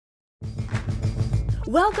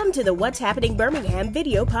Welcome to the What's Happening Birmingham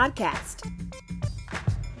video podcast.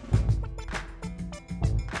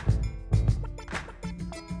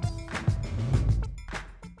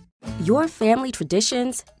 Your family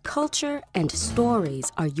traditions, culture, and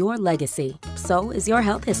stories are your legacy. So is your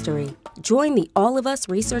health history. Join the All of Us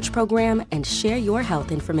research program and share your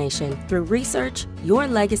health information. Through research, your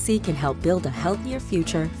legacy can help build a healthier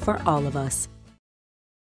future for all of us.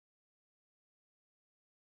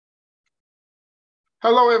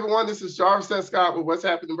 Hello, everyone. This is Jarvis Scott with What's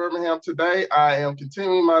Happening in Birmingham. Today, I am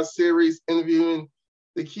continuing my series interviewing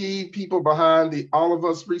the key people behind the All of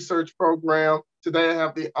Us research program. Today, I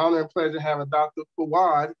have the honor and pleasure of having Dr.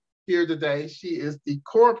 Fouad here today. She is the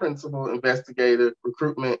core principal investigator,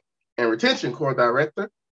 recruitment and retention core director.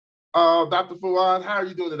 Dr. Fouad, how are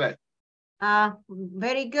you doing today?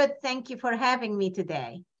 Very good. Thank you for having me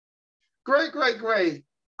today. Great.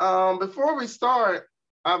 Before we start,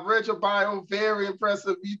 I've read your bio, very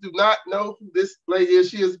impressive. You do not know who this lady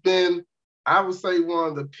is. She has been, I would say, one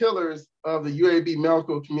of the pillars of the UAB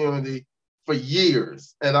medical community for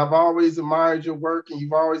years. And I've always admired your work, and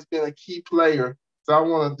you've always been a key player. So I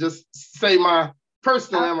want to just say my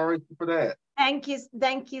personal admiration for that. Thank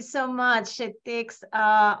you so much. It takes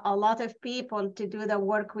a lot of people to do the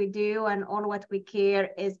work we do, and all what we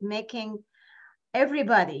care is making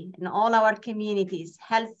everybody in all our communities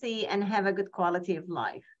healthy and have a good quality of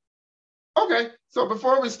life. Okay, so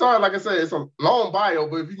before we start, like I said, it's a long bio,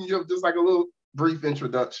 but if you can give just like a little brief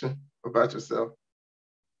introduction about yourself.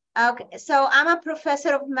 Okay, so I'm a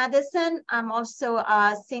professor of medicine. I'm also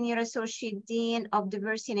a senior associate dean of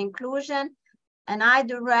diversity and inclusion, and I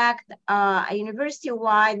direct a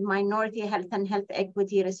university-wide minority health and health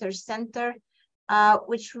equity research center,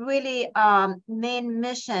 which really main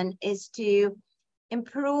mission is to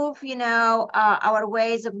improve, our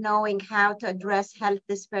ways of knowing how to address health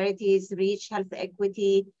disparities, reach health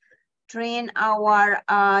equity, train our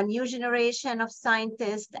new generation of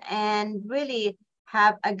scientists, and really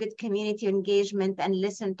have a good community engagement and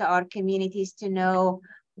listen to our communities to know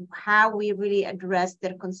how we really address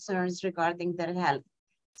their concerns regarding their health.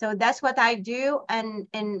 So that's what I do. And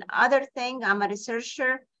other thing, I'm a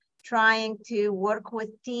researcher trying to work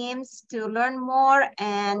with teams to learn more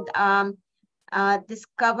and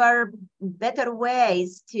discover better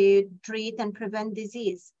ways to treat and prevent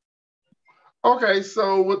disease. Okay,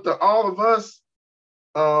 so with the All of Us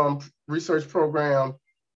research program,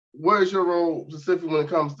 what is your role specifically when it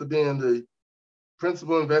comes to being the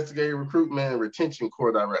principal investigator, recruitment and retention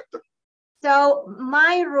core director? So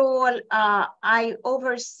my role, I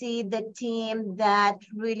oversee the team that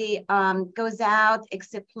really goes out,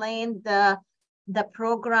 explain the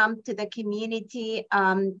program to the community,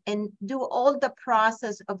 and do all the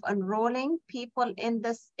process of enrolling people in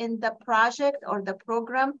the project or the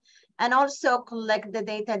program, and also collect the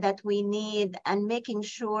data that we need and making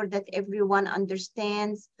sure that everyone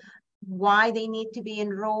understands why they need to be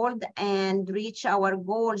enrolled and reach our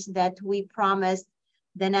goals that we promised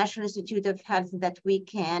the National Institute of Health that we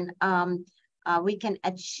can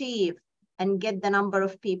achieve and get the number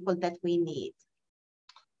of people that we need.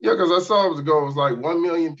 Yeah, because I saw the goal was like 1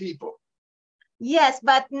 million people. Yes,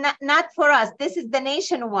 but not for us. This is the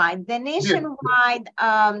nationwide. The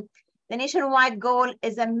nationwide goal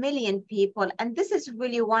is 1 million people, and this is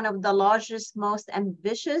really one of the largest, most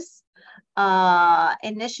ambitious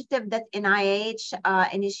initiative that NIH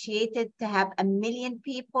initiated to have 1 million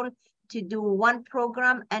people to do one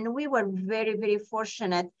program. And we were very, very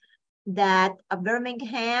fortunate that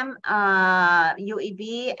Birmingham,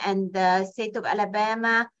 UAB, and the state of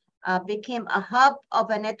Alabama became a hub of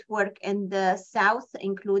a network in the South,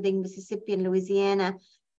 including Mississippi and Louisiana,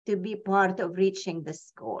 to be part of reaching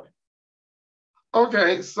this goal.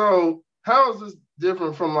 Okay, so how is this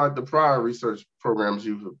different from like the prior research programs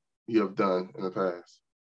you have done in the past?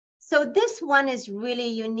 So this one is really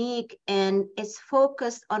unique, and it's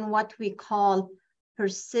focused on what we call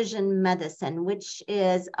precision medicine, which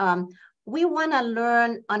is we want to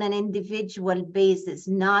learn on an individual basis,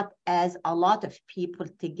 not as a lot of people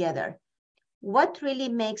together. What really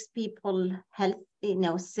makes people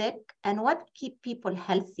sick, and what keep people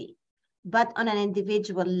healthy, but on an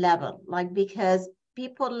individual level, because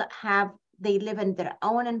people they live in their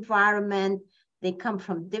own environment, they come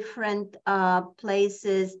from different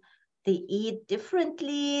places, they eat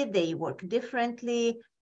differently, they work differently.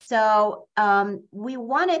 So we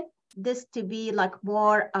wanted this to be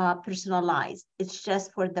more personalized. It's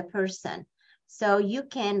just for the person. So you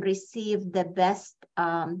can receive the best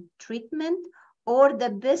treatment or the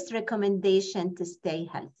best recommendation to stay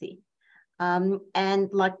healthy. And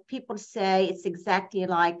like people say, it's exactly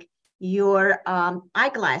like your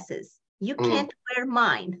eyeglasses. You can't wear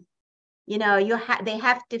mine. You know, they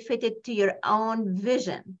have to fit it to your own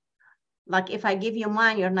vision. Like if I give you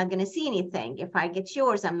mine, you're not going to see anything. If I get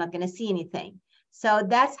yours, I'm not going to see anything. So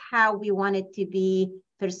that's how we want it to be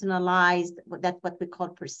personalized. That's what we call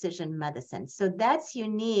precision medicine. So that's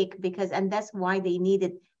unique and that's why they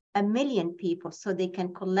needed 1 million people so they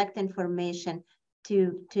can collect information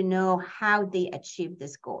to know how they achieve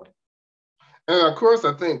this goal. And of course,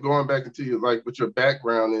 I think going back into what your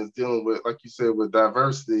background is dealing with, like you said, with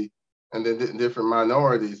diversity and then different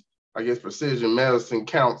minorities, I guess precision medicine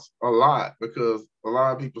counts a lot because a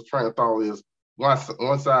lot of people's train of thought is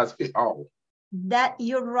one size fit all. That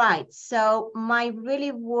you're right. So my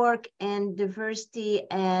really work in diversity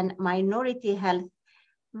and minority health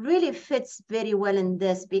really fits very well in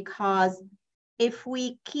this, because if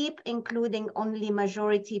we keep including only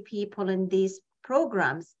majority people in these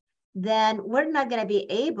programs, then we're not going to be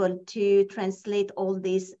able to translate all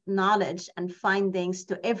this knowledge and findings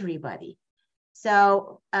to everybody.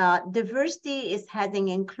 So diversity is having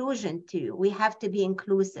inclusion too. We have to be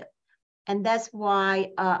inclusive. And that's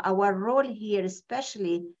why our role here,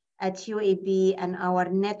 especially at UAB and our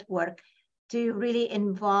network, to really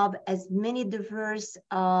involve as many diverse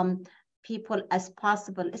people as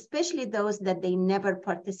possible, especially those that they never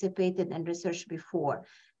participated in research before.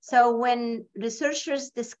 So when researchers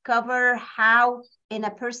discover how, in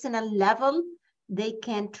a personal level, they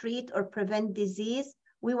can treat or prevent disease,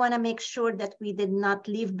 we want to make sure that we did not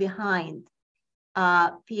leave behind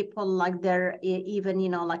people like they're even,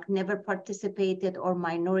 like never participated, or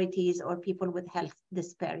minorities, or people with health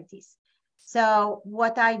disparities. So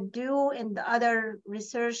what I do in the other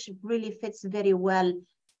research really fits very well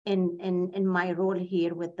in my role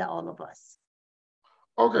here with all of us.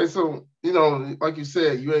 Okay, so, like you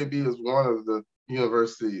said, UAB is one of the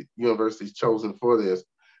universities chosen for this.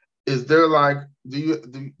 Is there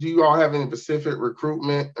do you all have any specific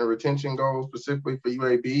recruitment and retention goals specifically for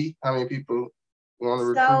UAB? How many people want to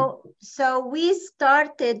recruit? So we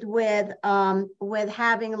started with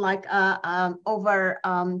having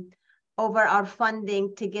over our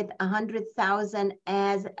funding to get 100,000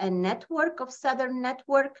 as a network of Southern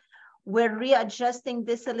network. We're readjusting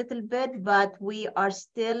this a little bit, but we are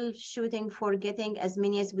still shooting for getting as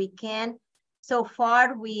many as we can. So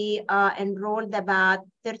far, we enrolled about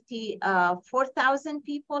 34,000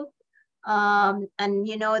 people. And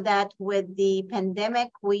you know that with the pandemic,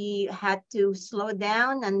 we had to slow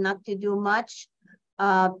down and not to do much.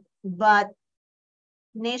 But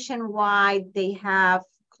nationwide, they have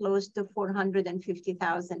close to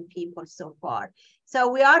 450,000 people so far. So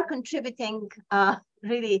we are contributing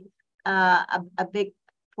really a big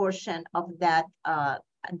portion of that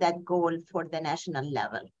goal for the national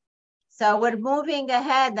level. So we're moving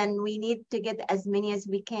ahead, and we need to get as many as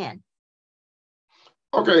we can.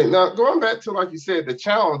 Okay, now going back to, like you said, the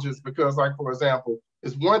challenges, because for example,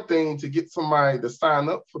 it's one thing to get somebody to sign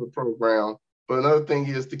up for the program, but another thing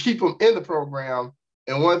is to keep them in the program.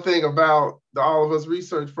 And one thing about the All of Us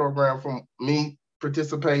research program, from me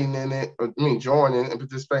participating in it, joining and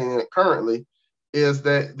participating in it currently, is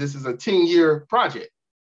that this is a 10-year project.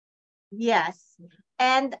 Yes,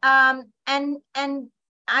 and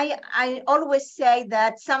I always say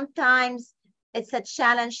that sometimes it's a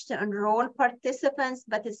challenge to enroll participants,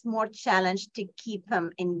 but it's more challenge to keep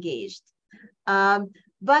them engaged.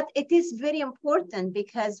 But it is very important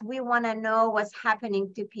because we want to know what's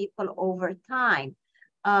happening to people over time.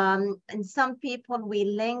 And some people we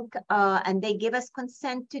link and they give us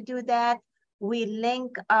consent to do that. We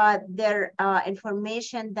link their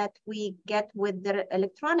information that we get with their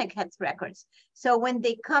electronic health records. So when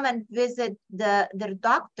they come and visit their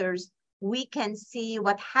doctors, we can see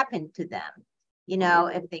what happened to them.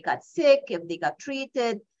 If they got sick, if they got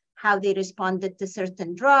treated, how they responded to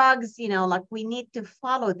certain drugs, we need to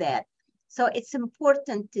follow that. So it's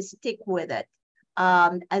important to stick with it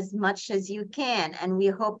as much as you can. And we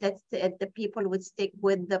hope that the people would stick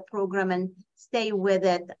with the program and stay with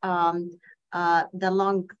it the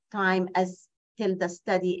long time till the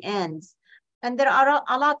study ends. And there are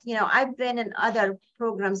a lot, I've been in other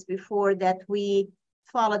programs before that we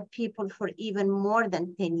followed people for even more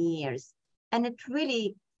than 10 years. And it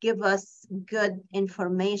really gives us good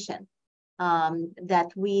information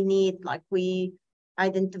that we need. We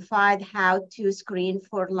identified how to screen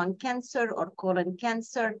for lung cancer or colon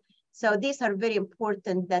cancer. So these are very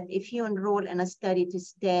important that if you enroll in a study, to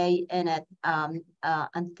stay in it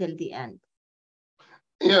until the end.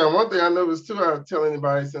 Yeah, one thing I noticed too, I tell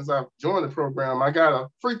anybody since I've joined the program, I got a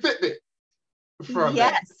free Fitbit.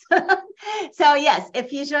 Yes. So yes,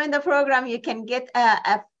 if you join the program, you can get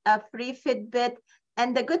a free Fitbit.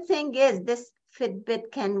 And the good thing is this Fitbit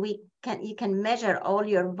you can measure all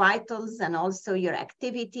your vitals and also your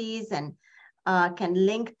activities, and can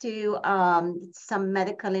link to some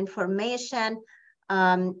medical information.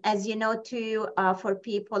 As you know, too, for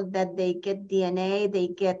people that they get DNA, they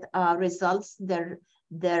get results, their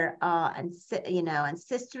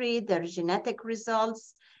ancestry, their genetic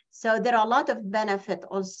results. So there are a lot of benefit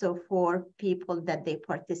also for people that they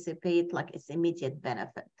participate, like it's immediate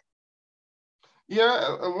benefit.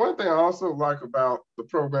 Yeah, and one thing I also like about the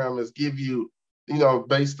program is give you,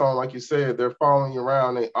 based on, like you said, they're following you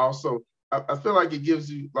around. They also, I feel like it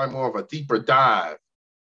gives you like more of a deeper dive,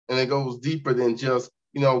 and it goes deeper than just,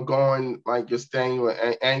 going like your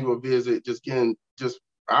annual visit, just getting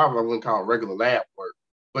I wouldn't call it regular lab work,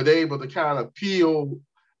 but they're able to kind of peel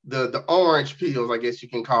the orange peels, I guess you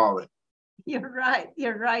can call it. You're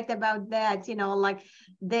right about that. Like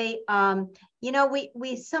they,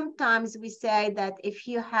 we sometimes we say that if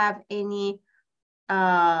you have any,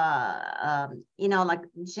 like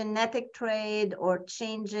genetic trait or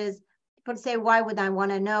changes, people say, why would I want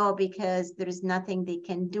to know? Because there is nothing they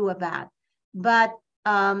can do about. But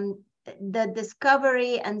the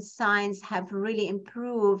discovery and science have really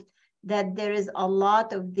improved that there is a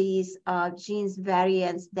lot of these genes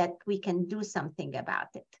variants that we can do something about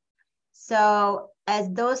it. So as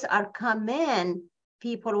those are come in,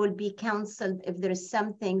 people will be counseled if there is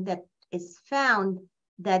something that is found,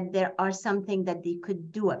 that there are something that they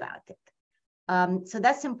could do about it. So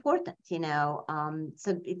that's important, so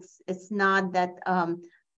it's not that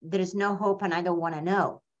there is no hope and I don't want to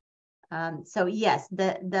know. So yes,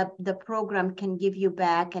 the program can give you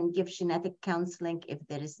back and give genetic counseling if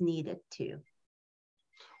there is needed to.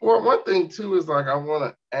 Well, one thing too is like I want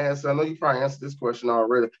to ask. I know you probably answered this question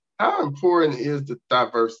already. How important is the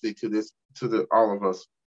diversity to all of us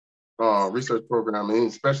research program, and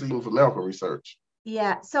especially even for medical research?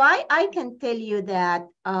 Yeah, so I can tell you that,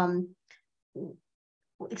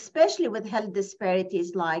 especially with health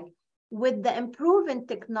disparities, like with the improvement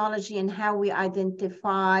technology and how we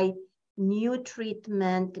identify new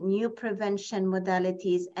treatment, new prevention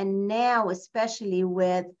modalities, and now especially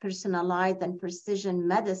with personalized and precision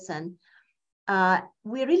medicine,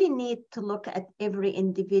 we really need to look at every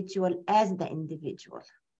individual as the individual.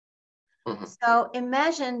 Mm-hmm. So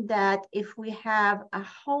imagine that if we have a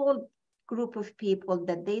whole group of people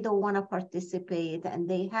that they don't want to participate and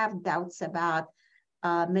they have doubts about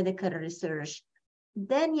medical research,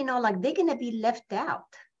 then, like they're going to be left out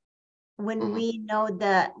when mm-hmm. we know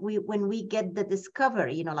that when we get the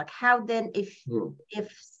discovery, like how then if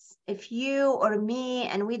you or me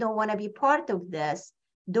and we don't want to be part of this,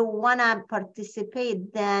 don't want to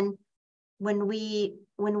participate, then when we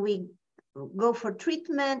go for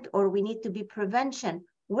treatment or we need to be prevention,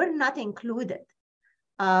 we're not included.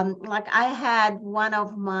 Like I had one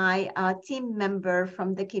of my team member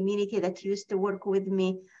from the community that used to work with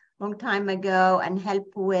me a long time ago and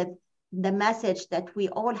help with the message that we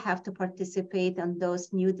all have to participate in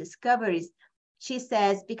those new discoveries. She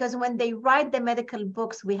says, because when they write the medical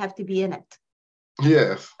books, we have to be in it.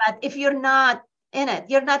 Yes. But if you're not in it,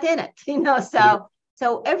 you're not in it,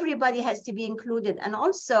 so everybody has to be included. And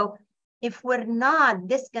also, if we're not,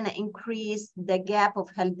 this is going to increase the gap of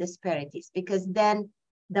health disparities, because then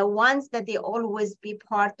the ones that they always be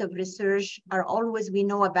part of research are always we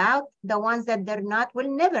know about. The ones that they're not,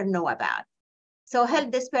 we'll never know about. So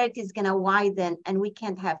health disparity is going to widen and we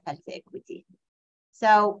can't have health equity.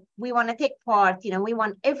 So we want to take part, we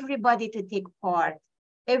want everybody to take part.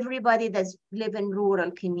 Everybody that's live in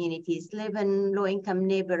rural communities, live in low-income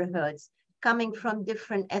neighborhoods, coming from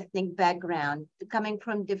different ethnic background, coming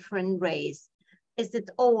from different race. Is it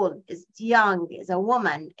old? Is it young? Is a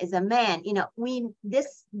woman? Is a man?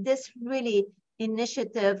 This really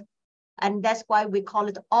initiative, and that's why we call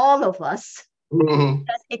it all of us, mm-hmm.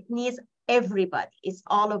 because it needs everybody. It's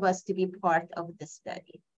all of us to be part of the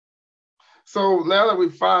study. So now that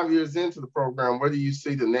we're 5 years into the program, where do you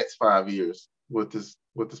see the next 5 years with this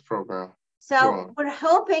program? So we're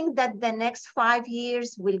hoping that the next 5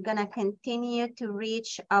 years, we're gonna continue to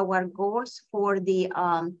reach our goals for the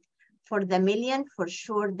million. For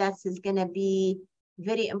sure, that is gonna be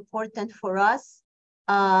very important for us.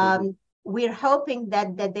 We're hoping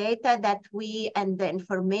that the data that and the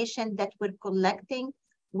information that we're collecting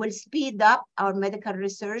will speed up our medical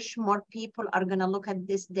research. More people are gonna look at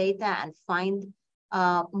this data and find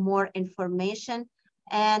more information.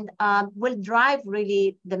 And will drive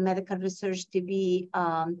really the medical research to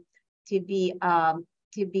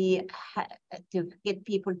get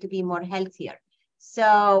people to be more healthier.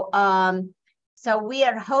 So we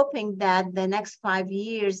are hoping that the next 5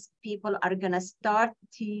 years, people are going to start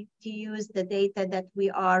to use the data that we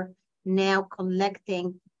are now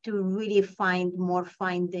collecting to really find more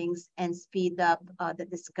findings and speed up the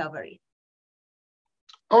discovery.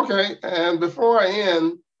 Okay, and before I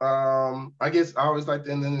end, I guess I always like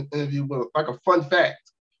to end an interview with like a fun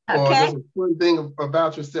fact or just a fun thing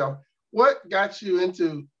about yourself. What got you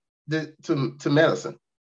into to medicine?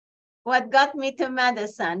 What got me to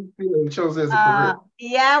medicine? You chose as a career.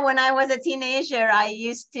 Yeah, when I was a teenager, I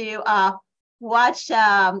used to watch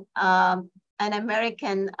an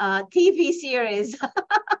American TV series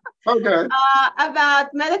Okay. About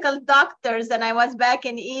medical doctors, and I was back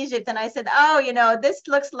in Egypt, and I said, oh, you know, this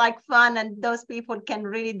looks like fun, and those people can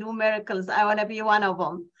really do miracles. I want to be one of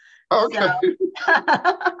them. Okay. So.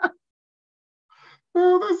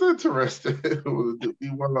 Oh, that's interesting. To be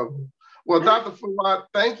one of them. Well, Dr. Fouad,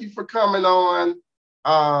 thank you for coming on.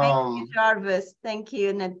 Thank you, Jarvis. Thank you,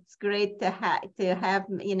 and it's great to have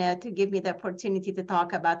to give me the opportunity to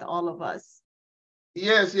talk about all of us.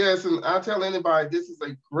 Yes, and I tell anybody this is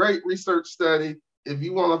a great research study. If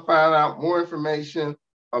you want to find out more information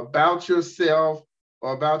about yourself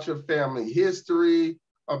or about your family history,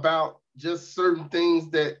 about just certain things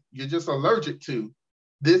that you're just allergic to,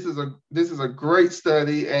 this is a great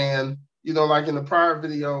study. And like in the prior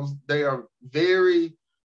videos, they are very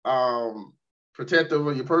protective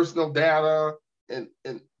of your personal data and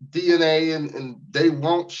DNA, and they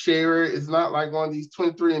won't share it. It's not like one of these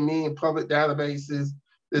 23andMe and public databases.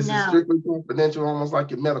 This is strictly confidential, almost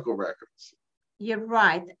like your medical records. You're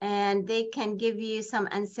right. And they can give you some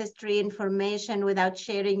ancestry information without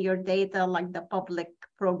sharing your data like the public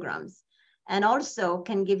programs, and also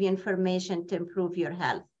can give you information to improve your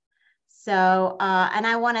health. So, and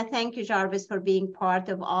I want to thank you, Jarvis, for being part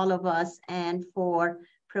of all of us and for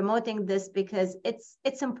promoting this, because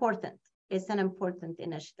it's important. It's an important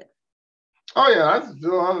initiative. Oh yeah,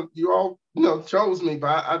 you all chose me,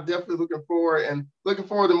 but I'm definitely looking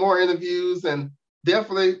forward to more interviews, and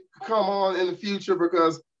definitely come on in the future,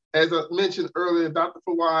 because as I mentioned earlier, Dr.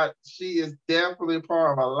 Fouad, she is definitely a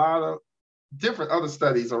part of a lot of different other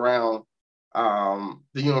studies around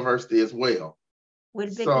the university as well.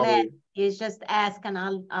 We'd be glad. You just ask and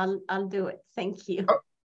I'll do it. Thank you.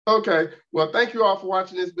 Okay. Well, thank you all for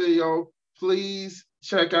watching this video. Please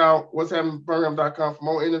check out what'shappeningBirmingham.com for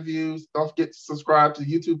more interviews. Don't forget to subscribe to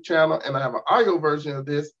the YouTube channel, and I have an audio version of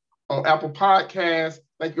this on Apple Podcasts.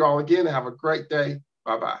 Thank you all again, and have a great day.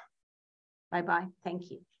 Bye-bye. Bye-bye. Thank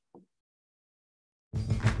you.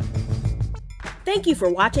 Thank you for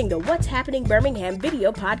watching the What's Happening Birmingham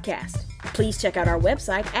video podcast. Please check out our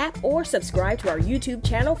website, app, or subscribe to our YouTube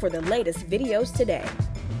channel for the latest videos today.